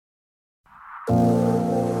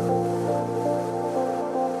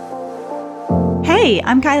Hey,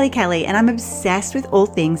 I'm Kylie Kelly, and I'm obsessed with all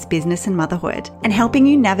things business and motherhood and helping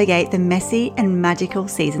you navigate the messy and magical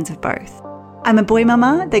seasons of both. I'm a boy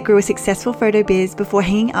mama that grew a successful photo biz before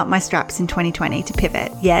hanging up my straps in 2020 to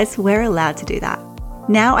pivot. Yes, we're allowed to do that.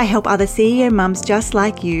 Now I help other CEO mums just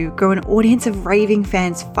like you grow an audience of raving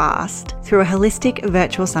fans fast through a holistic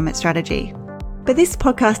virtual summit strategy. But this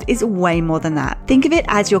podcast is way more than that. Think of it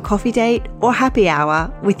as your coffee date or happy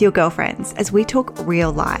hour with your girlfriends as we talk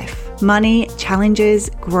real life. Money, challenges,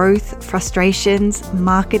 growth, frustrations,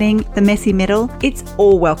 marketing, the messy middle, it's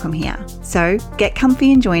all welcome here. So get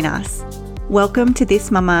comfy and join us. Welcome to This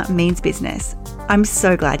Mama Means Business. I'm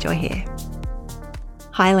so glad you're here.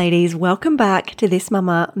 Hi ladies, welcome back to This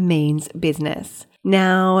Mama Means Business.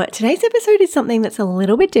 Now, today's episode is something that's a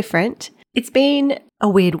little bit different. It's been a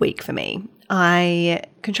weird week for me. I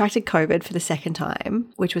contracted COVID for the second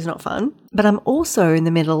time, which was not fun, but I'm also in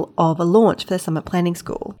the middle of a launch for the Summit Planning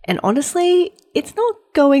School. And honestly, it's not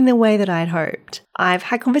going the way that I had hoped. I've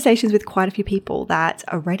had conversations with quite a few people that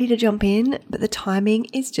are ready to jump in, but the timing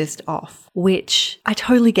is just off, which I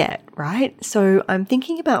totally get, right? So I'm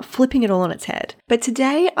thinking about flipping it all on its head. But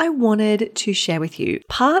today I wanted to share with you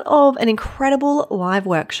part of an incredible live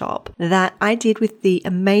workshop that I did with the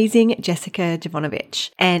amazing Jessica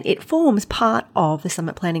Jovanovic, and it forms part of the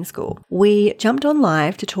Summit Planning School. We jumped on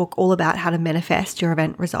live to talk all about how to manifest your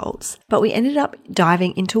event results, but we ended up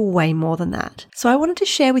diving into way more than that. So I wanted to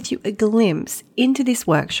share with you a glimpse into this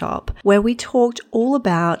workshop where we talked all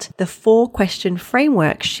about the 4-question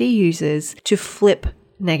framework she uses to flip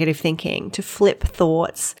negative thinking, to flip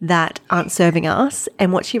thoughts that aren't serving us,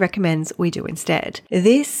 and what she recommends we do instead.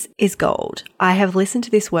 This is gold. I have listened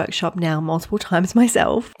to this workshop now multiple times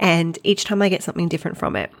myself, and each time I get something different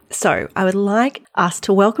from it. So I would like us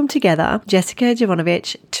to welcome together Jessica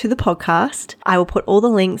Jovanovic to the podcast. I will put all the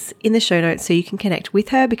links in the show notes so you can connect with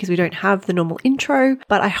her because we don't have the normal intro,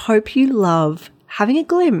 but I hope you love having a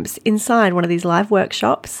glimpse inside one of these live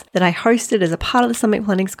workshops that I hosted as a part of the Summit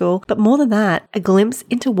Planning School, but more than that, a glimpse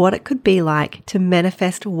into what it could be like to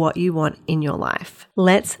manifest what you want in your life.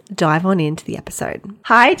 Let's dive on into the episode.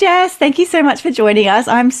 Hi, Jess. Thank you so much for joining us.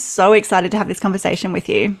 I'm so excited to have this conversation with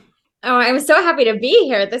you. Oh, I'm so happy to be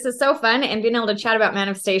here. This is so fun. And being able to chat about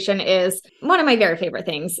manifestation is one of my very favorite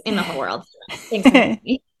things in the whole world. Thanks for having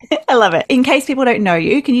me. I love it. In case people don't know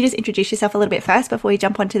you, can you just introduce yourself a little bit first before we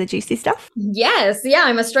jump onto the juicy stuff? Yes. Yeah.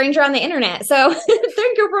 I'm a stranger on the internet. So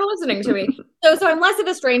thank you for listening to me. So I'm less of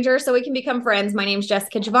a stranger, so we can become friends. My name's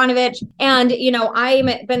Jessica Jovanovic. And,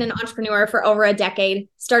 I've been an entrepreneur for over a decade,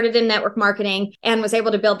 started in network marketing and was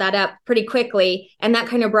able to build that up pretty quickly. And that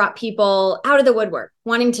kind of brought people out of the woodwork,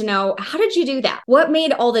 wanting to know, how did you do that? What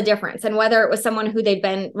made all the difference? And whether it was someone who they'd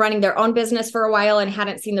been running their own business for a while and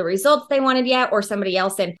hadn't seen the results they wanted yet, or somebody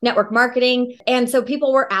else in network marketing. And so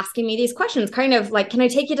people were asking me these questions, kind of like, can I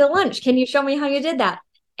take you to lunch? Can you show me how you did that?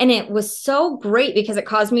 And it was so great because it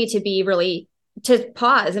caused me to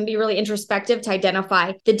pause and be really introspective to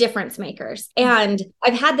identify the difference makers. And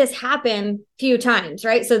I've had this happen a few times,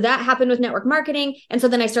 right? So that happened with network marketing. And so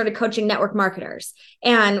then I started coaching network marketers,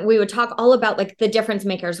 and we would talk all about like the difference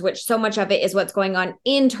makers, which so much of it is what's going on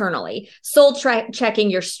internally, soul checking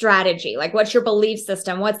your strategy. Like, what's your belief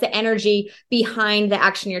system? What's the energy behind the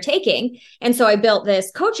action you're taking? And so I built this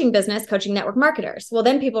coaching business, coaching network marketers. Well,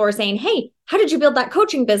 then people were saying, hey, how did you build that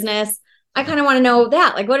coaching business? I kind of want to know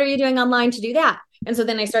that. Like, what are you doing online to do that? And so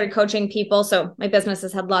then I started coaching people. So my business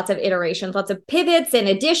has had lots of iterations, lots of pivots and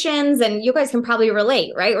additions, and you guys can probably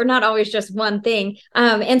relate, right? We're not always just one thing.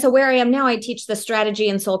 And so where I am now, I teach the strategy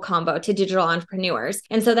and soul combo to digital entrepreneurs.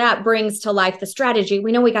 And so that brings to life the strategy.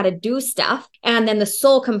 We know we got to do stuff. And then the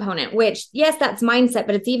soul component, which, yes, that's mindset,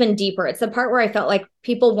 but it's even deeper. It's the part where I felt like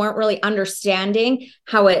people weren't really understanding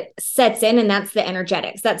how it sets in. And that's the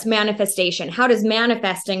energetics. That's manifestation. How does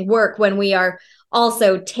manifesting work when we are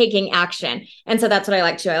also taking action? And so that's what I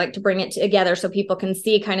like to do. I like to bring it together so people can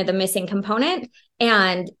see kind of the missing component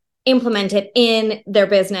and implement it in their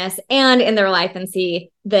business and in their life and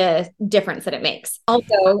see the difference that it makes.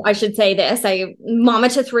 Also, I should say this, I'm mama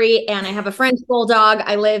to 3 and I have a French bulldog.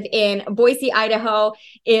 I live in Boise, Idaho,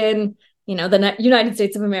 in the United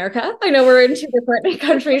States of America. I know we're in 2 different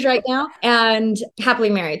countries right now, and happily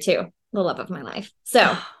married to the love of my life.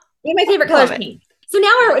 So my favorite color is pink. So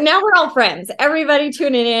now we're all friends. Everybody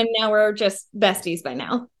tuning in. Now we're just besties by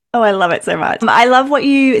now. Oh, I love it so much. I love what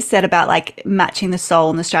you said about like matching the soul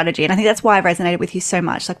and the strategy. And I think that's why I've resonated with you so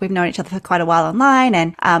much. Like we've known each other for quite a while online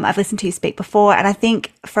and I've listened to you speak before. And I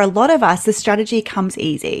think for a lot of us, the strategy comes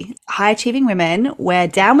easy. High achieving women, we're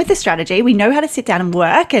down with the strategy. We know how to sit down and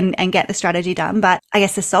work and get the strategy done. But I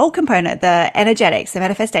guess the soul component, the energetics, the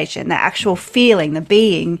manifestation, the actual feeling, the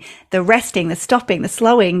being, the resting, the stopping, the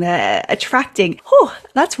slowing, the attracting,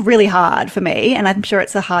 that's really hard for me. And I'm sure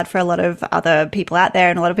it's hard for a lot of other people out there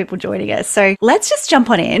and a lot of people joining us. So let's just jump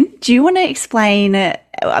on in. Do you want to explain, I'm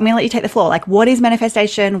going to let you take the floor. Like what is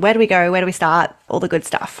manifestation? Where do we go? Where do we start? All the good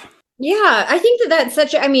stuff. Yeah, I think that's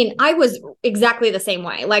I was exactly the same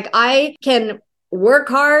way. Like I can work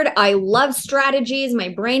hard. I love strategies. My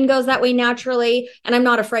brain goes that way naturally. And I'm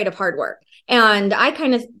not afraid of hard work. And I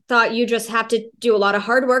kind of thought you just have to do a lot of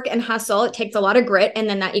hard work and hustle. It takes a lot of grit and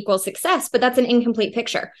then that equals success. But that's an incomplete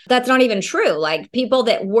picture. That's not even true. Like people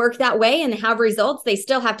that work that way and have results, they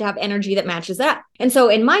still have to have energy that matches that. And so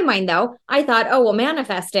in my mind, though, I thought, oh, well,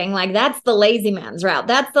 manifesting, like that's the lazy man's route.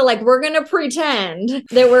 That's the like, we're going to pretend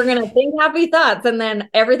that we're going to think happy thoughts and then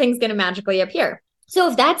everything's going to magically appear. So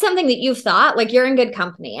if that's something that you've thought, like you're in good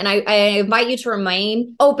company. And I invite you to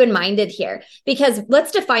remain open-minded here because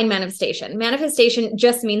let's define manifestation. Manifestation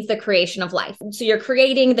just means the creation of life. So you're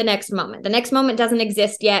creating the next moment. The next moment doesn't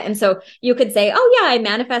exist yet. And so you could say, oh yeah, I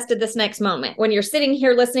manifested this next moment. When you're sitting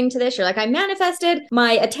here listening to this, you're like, I manifested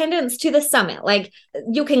my attendance to the summit. Like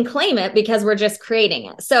you can claim it because we're just creating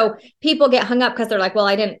it. So people get hung up because they're like, well,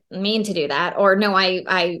 I didn't mean to do that. Or no,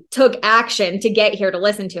 I took action to get here to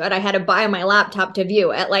listen to it. I had to buy my laptop to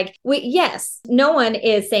view it. Like yes, no one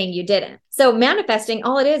is saying you didn't. So manifesting,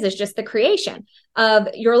 all it is just the creation of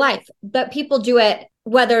your life. But people do it,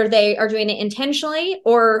 whether they are doing it intentionally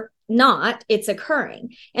or not, it's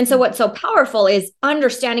occurring. And so what's so powerful is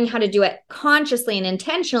understanding how to do it consciously and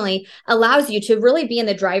intentionally allows you to really be in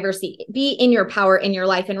the driver's seat, be in your power in your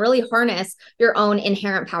life and really harness your own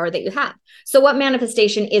inherent power that you have. So what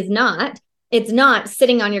manifestation is not, it's not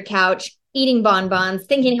sitting on your couch, eating bonbons,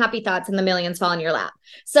 thinking happy thoughts, and the millions fall in your lap.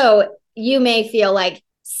 So you may feel like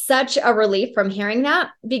such a relief from hearing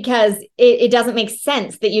that because it doesn't make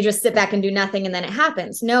sense that you just sit back and do nothing and then it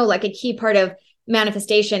happens. No, like a key part of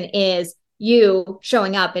manifestation is you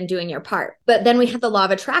showing up and doing your part. But then we have the law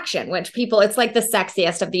of attraction, which it's like the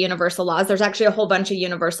sexiest of the universal laws. There's actually a whole bunch of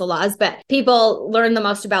universal laws, but people learn the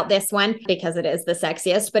most about this one because it is the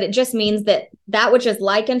sexiest. But it just means that which is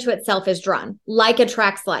like unto itself is drawn, like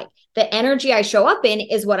attracts like. The energy I show up in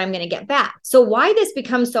is what I'm going to get back. So why this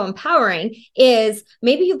becomes so empowering is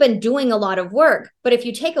maybe you've been doing a lot of work, but if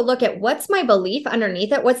you take a look at what's my belief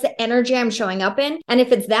underneath it, what's the energy I'm showing up in? And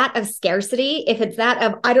if it's that of scarcity, if it's that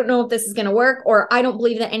of, I don't know if this is going to work, or I don't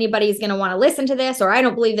believe that anybody is going to want to listen to this, or I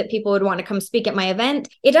don't believe that people would want to come speak at my event,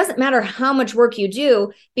 it doesn't matter how much work you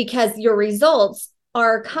do because your results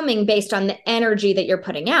are coming based on the energy that you're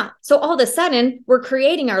putting out. So all of a sudden, we're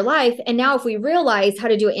creating our life. And now if we realize how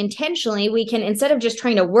to do it intentionally, we can, instead of just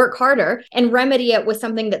trying to work harder and remedy it with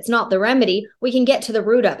something that's not the remedy, we can get to the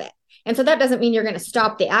root of it. And so that doesn't mean you're going to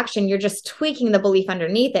stop the action. You're just tweaking the belief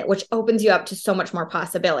underneath it, which opens you up to so much more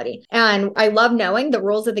possibility. And I love knowing the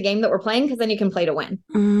rules of the game that we're playing because then you can play to win.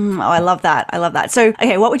 I love that. I love that. So,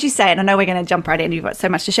 okay, what would you say? And I know we're going to jump right in. You've got so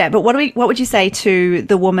much to share. But what would you say to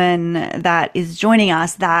the woman that is joining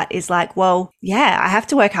us that is like, well, yeah, I have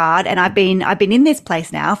to work hard, and I've been in this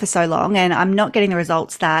place now for so long, and I'm not getting the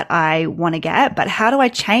results that I want to get. But how do I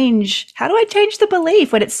change the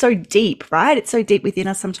belief when it's so deep, right? It's so deep within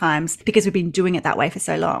us sometimes, because we've been doing it that way for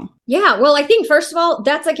so long. Yeah. Well, I think first of all,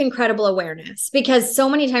 that's like incredible awareness because so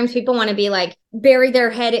many times people want to be like, bury their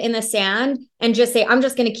head in the sand and just say, I'm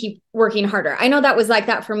just going to keep working harder. I know that was like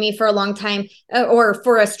that for me for a long time or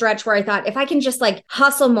for a stretch where I thought if I can just like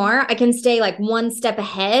hustle more, I can stay like one step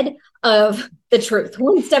ahead of the truth,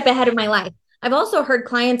 one step ahead of my life. I've also heard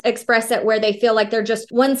clients express it where they feel like they're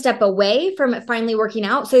just one step away from it finally working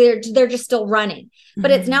out. So they're just still running.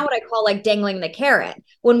 But it's now what I call like dangling the carrot.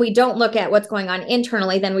 When we don't look at what's going on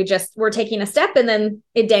internally, then we're taking a step and then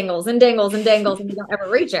it dangles and dangles and dangles and we don't ever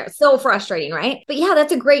reach it. So frustrating, right? But yeah,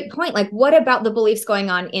 that's a great point. Like what about the beliefs going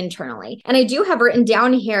on internally? And I do have written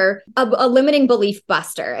down here a limiting belief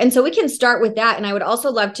buster. And so we can start with that. And I would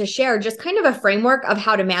also love to share just kind of a framework of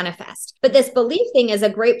how to manifest. But this belief thing is a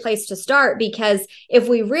great place to start because if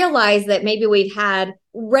we realize that maybe we've had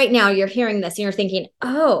right now you're hearing this and you're thinking,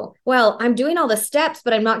 oh, well, I'm doing all the steps,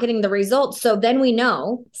 but I'm not getting the results. So then we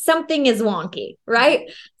know something is wonky,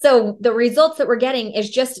 right? So the results that we're getting is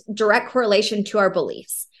just direct correlation to our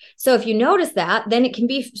beliefs. So if you notice that, then it can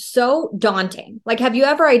be so daunting. Like, have you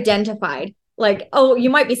ever identified like, oh, you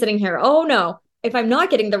might be sitting here, oh no, if I'm not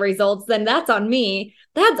getting the results, then that's on me.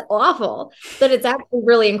 That's awful. But it's actually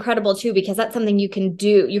really incredible too, because that's something you can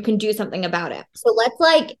do. You can do something about it. So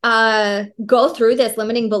let's go through this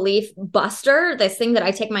limiting belief buster, this thing that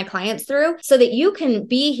I take my clients through, so that you can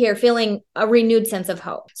be here feeling a renewed sense of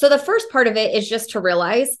hope. So the first part of it is just to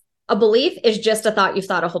realize a belief is just a thought you've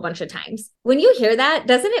thought a whole bunch of times. When you hear that,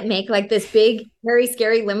 doesn't it make like this big, very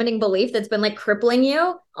scary limiting belief that's been like crippling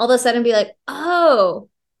you all of a sudden be like, oh,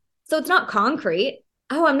 so it's not concrete.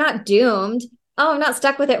 Oh, I'm not doomed. Oh, I'm not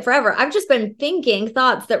stuck with it forever. I've just been thinking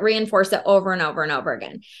thoughts that reinforce it over and over and over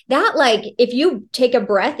again. That, like, if you take a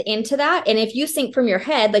breath into that, and if you think from your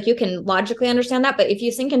head, like, you can logically understand that, but if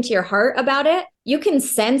you sink into your heart about it, you can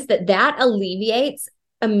sense that that alleviates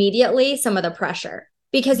immediately some of the pressure,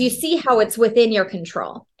 because you see how it's within your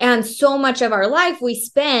control. And so much of our life we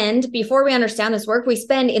spend, before we understand this work, we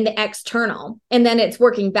spend in the external, and then it's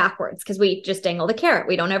working backwards because we just dangle the carrot.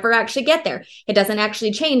 We don't ever actually get there. It doesn't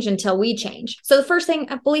actually change until we change. So the first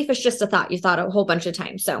thing, a belief is just a thought you thought a whole bunch of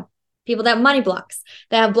times. So people that have money blocks,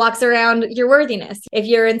 that have blocks around your worthiness, if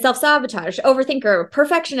you're in self-sabotage, overthinker,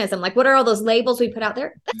 perfectionism, like what are all those labels we put out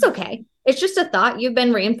there? That's okay. It's just a thought you've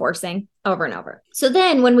been reinforcing over and over. So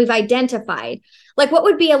then when we've identified, like, what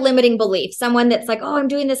would be a limiting belief? Someone that's like, oh, I'm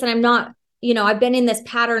doing this and I'm not, I've been in this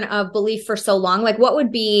pattern of belief for so long. Like, what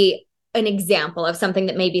would be an example of something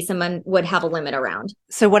that maybe someone would have a limit around?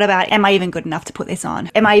 So what about, am I even good enough to put this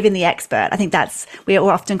on? Am I even the expert? I think we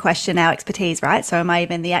often question our expertise, right? So am I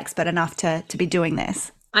even the expert enough to be doing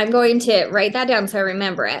this? I'm going to write that down so I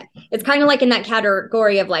remember it. It's kind of like in that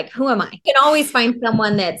category of like, who am I? You can always find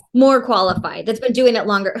someone that's more qualified, that's been doing it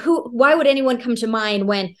longer. Why would anyone come to mind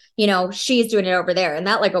when, she's doing it over there? And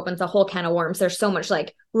that like opens a whole can of worms. There's so much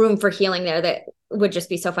like room for healing there that would just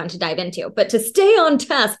be so fun to dive into. But to stay on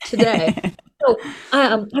task today, so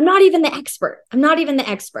I'm not even the expert.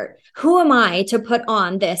 Who am I to put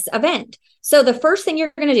on this event? So the first thing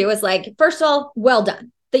you're going to do is like, first of all, well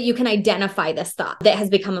done that you can identify this thought that has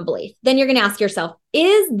become a belief. Then you're going to ask yourself,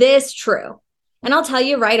 is this true? And I'll tell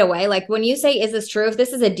you right away, like when you say, is this true? If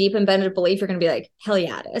this is a deep embedded belief, you're going to be like, hell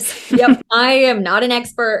yeah, it is. Yep. I am not an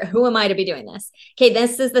expert. Who am I to be doing this? Okay.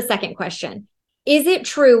 This is the second question. Is it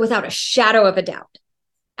true without a shadow of a doubt?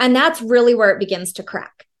 And that's really where it begins to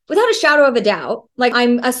crack. Without a shadow of a doubt, like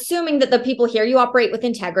I'm assuming that the people here, you operate with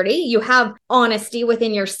integrity, you have honesty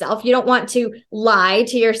within yourself, you don't want to lie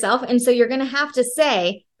to yourself. And so you're going to have to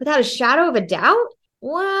say, without a shadow of a doubt,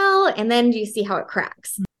 well, and then you see how it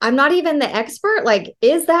cracks. I'm not even the expert. Like,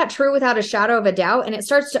 is that true without a shadow of a doubt? And it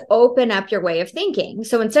starts to open up your way of thinking.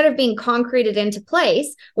 So instead of being concreted into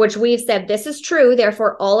place, which we've said, this is true,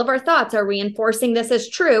 therefore all of our thoughts are reinforcing this as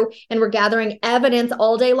true, and we're gathering evidence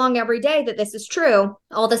all day long, every day that this is true,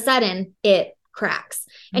 all of a sudden it cracks.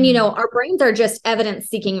 And, our brains are just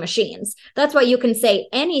evidence-seeking machines. That's why you can say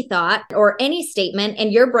any thought or any statement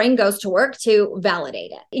and your brain goes to work to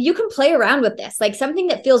validate it. You can play around with this, like something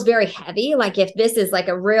that feels very heavy. Like if this is like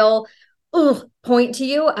a real point to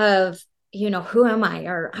you of, who am I?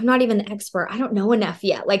 Or I'm not even the expert. I don't know enough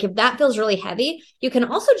yet. Like if that feels really heavy, you can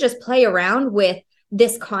also just play around with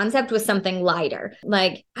this concept with something lighter,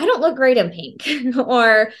 like I don't look great in pink,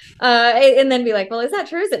 or and then be like, well, is that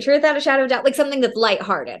true? Is it true without a shadow of doubt? Like something that's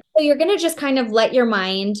lighthearted. So you're going to just kind of let your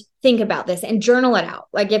mind think about this and journal it out.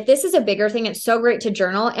 Like if this is a bigger thing, it's so great to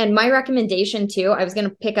journal. And my recommendation too, I was going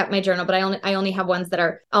to pick up my journal, but I only have ones that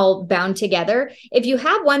are all bound together. If you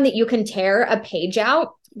have one that you can tear a page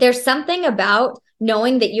out, there's something about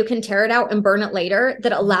knowing that you can tear it out and burn it later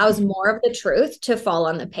that allows more of the truth to fall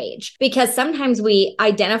on the page. Because sometimes we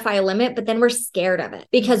identify a limit, but then we're scared of it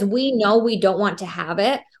because we know we don't want to have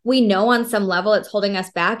it. We know on some level it's holding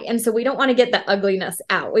us back. And so we don't want to get the ugliness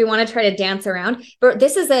out. We want to try to dance around, but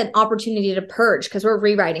this is an opportunity to purge because we're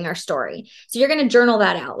rewriting our story. So you're going to journal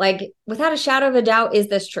that out. Like without a shadow of a doubt, is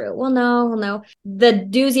this true? Well, no. The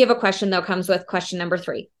doozy of a question though comes with question number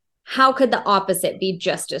 3. How could the opposite be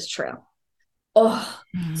just as true?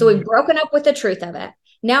 So we've broken up with the truth of it.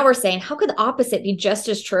 Now we're saying, how could the opposite be just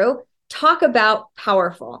as true? Talk about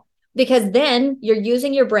powerful, because then you're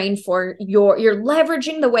using your brain for you're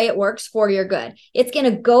leveraging the way it works for your good. It's going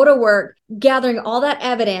to go to work gathering all that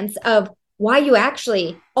evidence of why you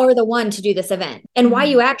actually are the one to do this event and why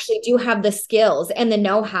you actually do have the skills and the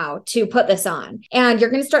know-how to put this on. And you're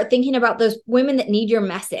going to start thinking about those women that need your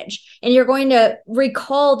message. And you're going to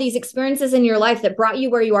recall these experiences in your life that brought you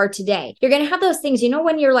where you are today. You're going to have those things,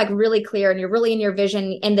 when you're like really clear and you're really in your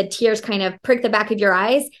vision and the tears kind of prick the back of your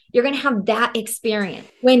eyes, you're going to have that experience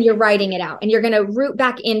when you're writing it out and you're going to root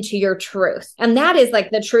back into your truth. And that is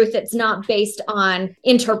like the truth that's not based on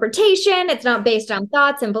interpretation. It's not based on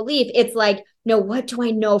thoughts and belief. It's like no, what do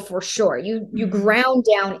I know for sure? You ground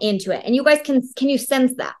down into it. And you guys can you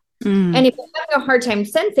sense that? And if you're having a hard time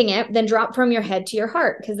sensing it, then drop from your head to your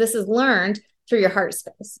heart, because this is learned through your heart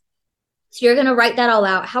space. So you're going to write that all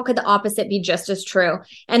out. How could the opposite be just as true?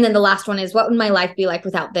 And then the last one is, what would my life be like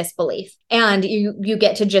without this belief? And you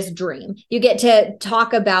get to just dream. You get to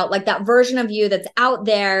talk about like that version of you that's out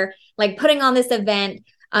there, like putting on this event,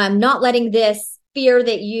 not letting this fear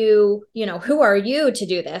that you know, who are you to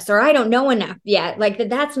do this? Or I don't know enough yet. Like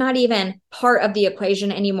that's not even part of the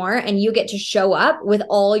equation anymore. And you get to show up with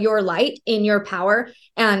all your light in your power,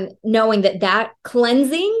 and knowing that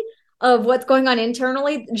cleansing of what's going on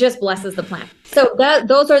internally just blesses the planet. So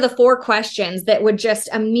those are the 4 questions that would just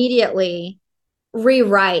immediately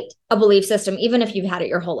rewrite a belief system, even if you've had it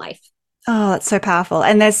your whole life. Oh, that's so powerful.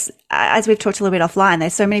 And there's, as we've talked a little bit offline,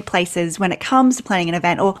 there's so many places when it comes to planning an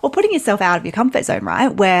event or putting yourself out of your comfort zone, right?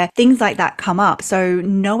 Where things like that come up. So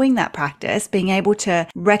knowing that practice, being able to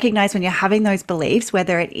recognize when you're having those beliefs,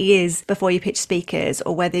 whether it is before you pitch speakers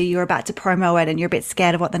or whether you're about to promo it and you're a bit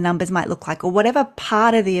scared of what the numbers might look like, or whatever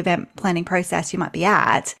part of the event planning process you might be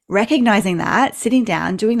at, recognizing that, sitting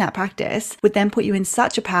down, doing that practice would then put you in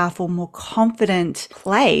such a powerful, more confident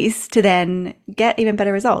place to then get even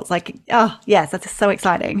better results. Like, oh, yes, that's so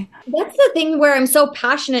exciting. That's the thing where I'm so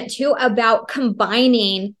passionate too about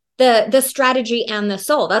combining the strategy and the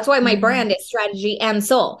soul. That's why my brand is strategy and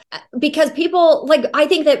soul, because people like, I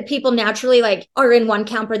think that people naturally like are in one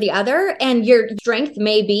camp or the other, and your strength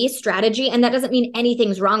may be strategy. And that doesn't mean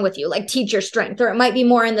anything's wrong with you. Like teach your strength, or it might be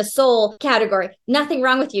more in the soul category. Nothing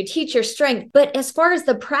wrong with you. Teach your strength. But as far as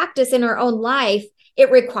the practice in our own life,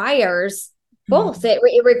 it requires both. It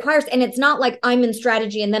requires, and it's not like I'm in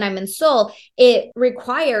strategy and then I'm in soul. It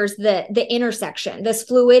requires the intersection, this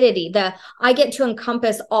fluidity, I get to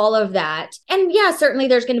encompass all of that. And yeah, certainly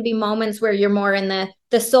there's going to be moments where you're more in the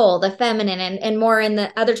soul, the feminine, and more in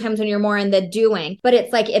the other times when you're more in the doing. But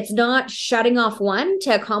it's like, it's not shutting off one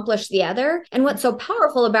to accomplish the other. And what's so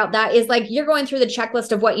powerful about that is like, you're going through the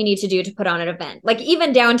checklist of what you need to do to put on an event. Like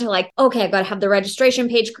even down to like, okay, I've got to have the registration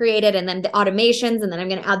page created, and then the automations, and then I'm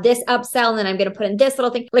going to add this upsell, and then I'm going to put in this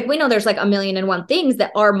little thing. Like we know there's like 1,000,001 things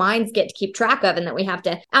that our minds get to keep track of, and that we have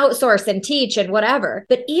to outsource and teach and whatever.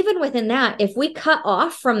 But even within that, if we cut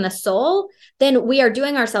off from the soul, then we are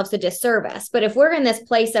doing ourselves a disservice. But if we're in this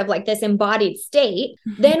place of like this embodied state,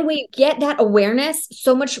 then we get that awareness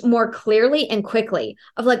so much more clearly and quickly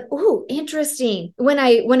of like, oh, interesting. When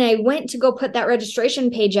I went to go put that registration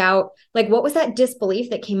page out, like what was that disbelief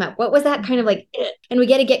that came up? What was that kind of like, and we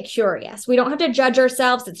get to get curious. We don't have to judge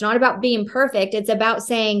ourselves. It's not about being perfect. It's about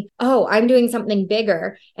saying, oh, I'm doing something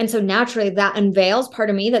bigger. And so naturally that unveils part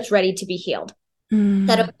of me that's ready to be healed.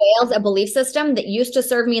 That unveils a belief system that used to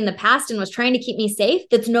serve me in the past and was trying to keep me safe,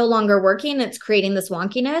 that's no longer working. It's creating this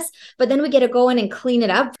wonkiness. But then we get to go in and clean it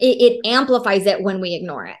up. It amplifies it when we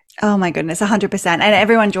ignore it. Oh my goodness, 100%. And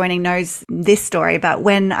everyone joining knows this story. But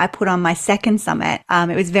when I put on my second summit,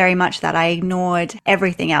 it was very much that I ignored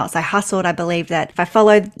everything else. I hustled. I believed that if I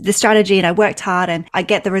followed the strategy and I worked hard and I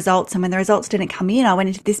get the results, and when the results didn't come in, I went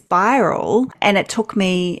into this spiral, and it took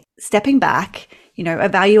me stepping back, you know,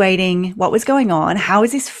 evaluating what was going on. How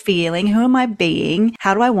is this feeling? Who am I being?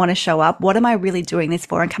 How do I want to show up? What am I really doing this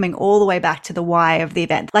for? And coming all the way back to the why of the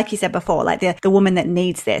event. Like you said before, like the woman that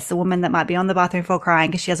needs this, the woman that might be on the bathroom floor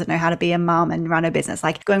crying because she doesn't know how to be a mom and run her business,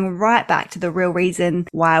 like going right back to the real reason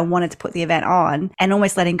why I wanted to put the event on, and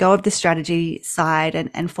almost letting go of the strategy side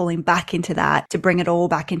and falling back into that to bring it all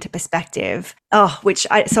back into perspective. Oh,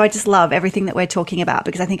 so I just love everything that we're talking about,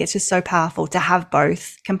 because I think it's just so powerful to have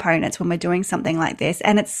both components when we're doing something like this.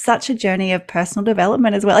 And it's such a journey of personal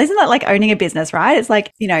development as well. Isn't that like owning a business, right? It's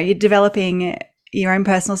like, you know, you're developing your own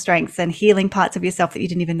personal strengths and healing parts of yourself that you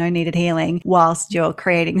didn't even know needed healing, whilst you're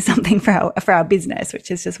creating something for our business, which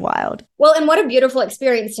is just wild. Well, and what a beautiful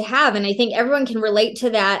experience to have. And I think everyone can relate to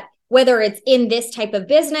that, whether it's in this type of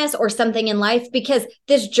business or something in life, because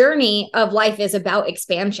this journey of life is about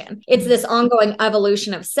expansion. It's this ongoing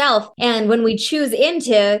evolution of self. And when we choose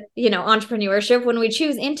into, you know, entrepreneurship, when we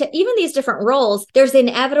choose into even these different roles, there's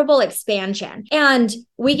inevitable expansion. And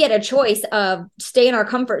we get a choice of stay in our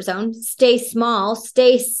comfort zone, stay small,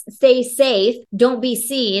 stay safe, don't be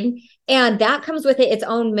seen. And that comes with its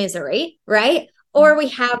own misery, right? Or we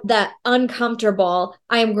have the uncomfortable,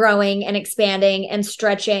 I am growing and expanding and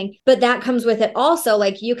stretching, but that comes with it also.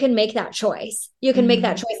 Like you can make that choice. You can make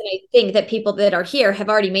that choice. And I think that people that are here have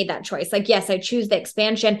already made that choice. Like, yes, I choose the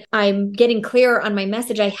expansion. I'm getting clearer on my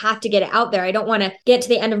message. I have to get it out there. I don't want to get to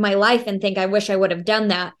the end of my life and think I wish I would have done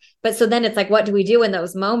that. But so then it's like, what do we do in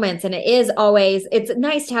those moments? And it's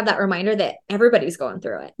nice to have that reminder that everybody's going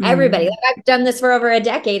through it. Everybody. Like, I've done this for over a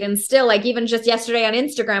decade, and still, like, even just yesterday on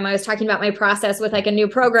Instagram, I was talking about my process with like a new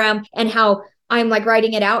program and how I'm like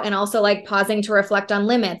writing it out and also like pausing to reflect on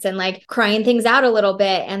limits and like crying things out a little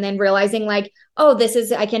bit, and then realizing like, oh,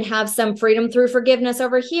 I can have some freedom through forgiveness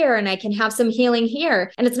over here, and I can have some healing here.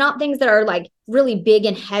 And it's not things that are like really big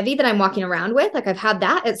and heavy that I'm walking around with. Like, I've had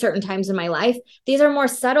that at certain times in my life. These are more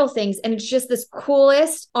subtle things. And it's just this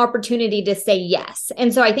coolest opportunity to say yes.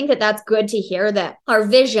 And so I think that that's good to hear, that our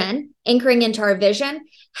vision, anchoring into our vision,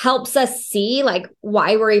 helps us see like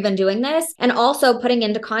why we're even doing this. And also putting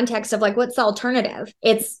into context of like, what's the alternative?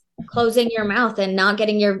 It's closing your mouth and not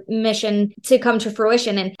getting your mission to come to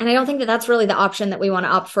fruition. And I don't think that that's really the option that we want to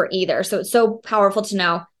opt for either. So it's so powerful to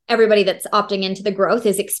know everybody that's opting into the growth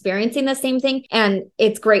is experiencing the same thing. And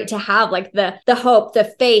it's great to have like the hope,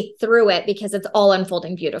 the faith through it, because it's all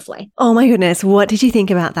unfolding beautifully. Oh my goodness. What did you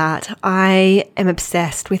think about that? I am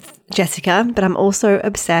obsessed with Jessica, but I'm also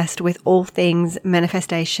obsessed with all things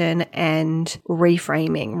manifestation and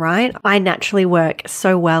reframing, right? I naturally work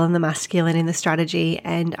so well in the masculine, in the strategy,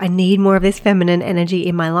 and I need more of this feminine energy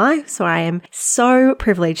in my life. So I am so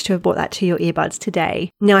privileged to have brought that to your earbuds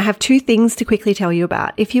today. Now, I have 2 things to quickly tell you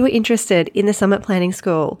about. If you are interested in the Summit Planning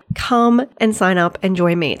School, come and sign up and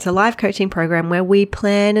join me. It's a live coaching program where we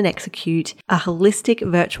plan and execute a holistic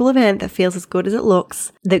virtual event that feels as good as it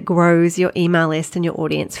looks, that grows your email list and your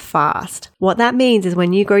audience fast. What that means is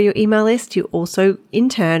when you grow your email list, you also in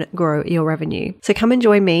turn grow your revenue. So come and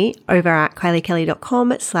join me over at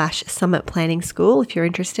kyliekelly.com/Summit Planning School if you're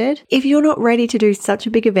interested. If you're not ready to do such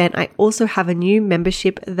a big event, I also have a new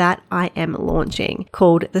membership that I am launching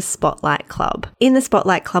called the Spotlight Club. In the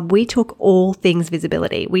Spotlight Club, we talk all things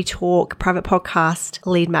visibility. We talk private podcast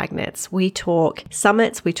lead magnets. We talk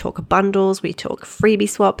summits. We talk bundles. We talk freebie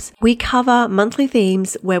swaps. We cover monthly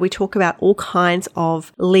themes where we talk about all kinds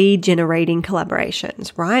of lead generating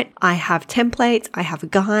collaborations, right? I have templates, I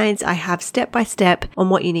have guides, I have step-by-step on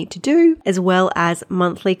what you need to do, as well as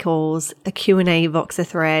monthly calls, a Q&A Voxer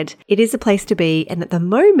thread. It is a place to be. And at the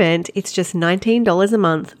moment, it's just $19 a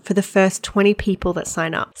month for the first 20 people that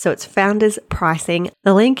sign up. So it's founders pricing.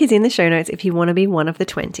 The link is in the show notes if you want to be one of the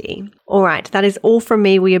 20. All right, that is all from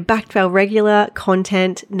me. We are back to our regular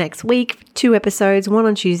content next week. 2 episodes, one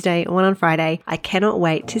on Tuesday, one on Friday. I cannot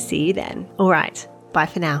wait to see you then. All right, bye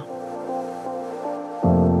for now.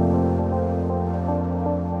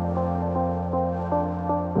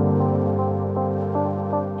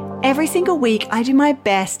 Every single week, I do my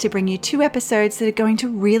best to bring you 2 episodes that are going to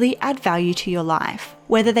really add value to your life,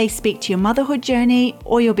 whether they speak to your motherhood journey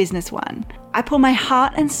or your business one. I pour my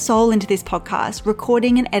heart and soul into this podcast,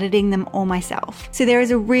 recording and editing them all myself. So there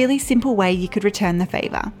is a really simple way you could return the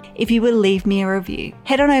favor. If you would leave me a review,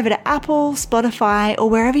 head on over to Apple, Spotify, or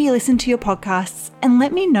wherever you listen to your podcasts and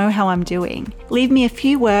let me know how I'm doing. Leave me a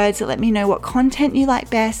few words that let me know what content you like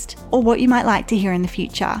best or what you might like to hear in the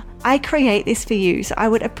future. I create this for you, so I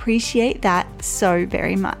would appreciate that so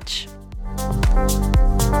very much.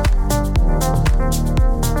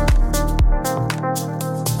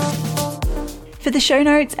 For the show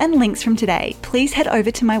notes and links from today, please head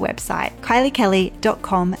over to my website,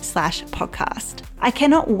 kyliekelly.com/podcast. I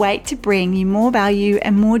cannot wait to bring you more value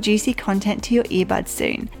and more juicy content to your earbuds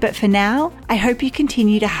soon. But for now, I hope you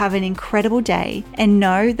continue to have an incredible day and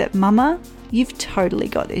know that mama, you've totally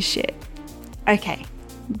got this shit. Okay,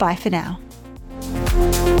 bye for now.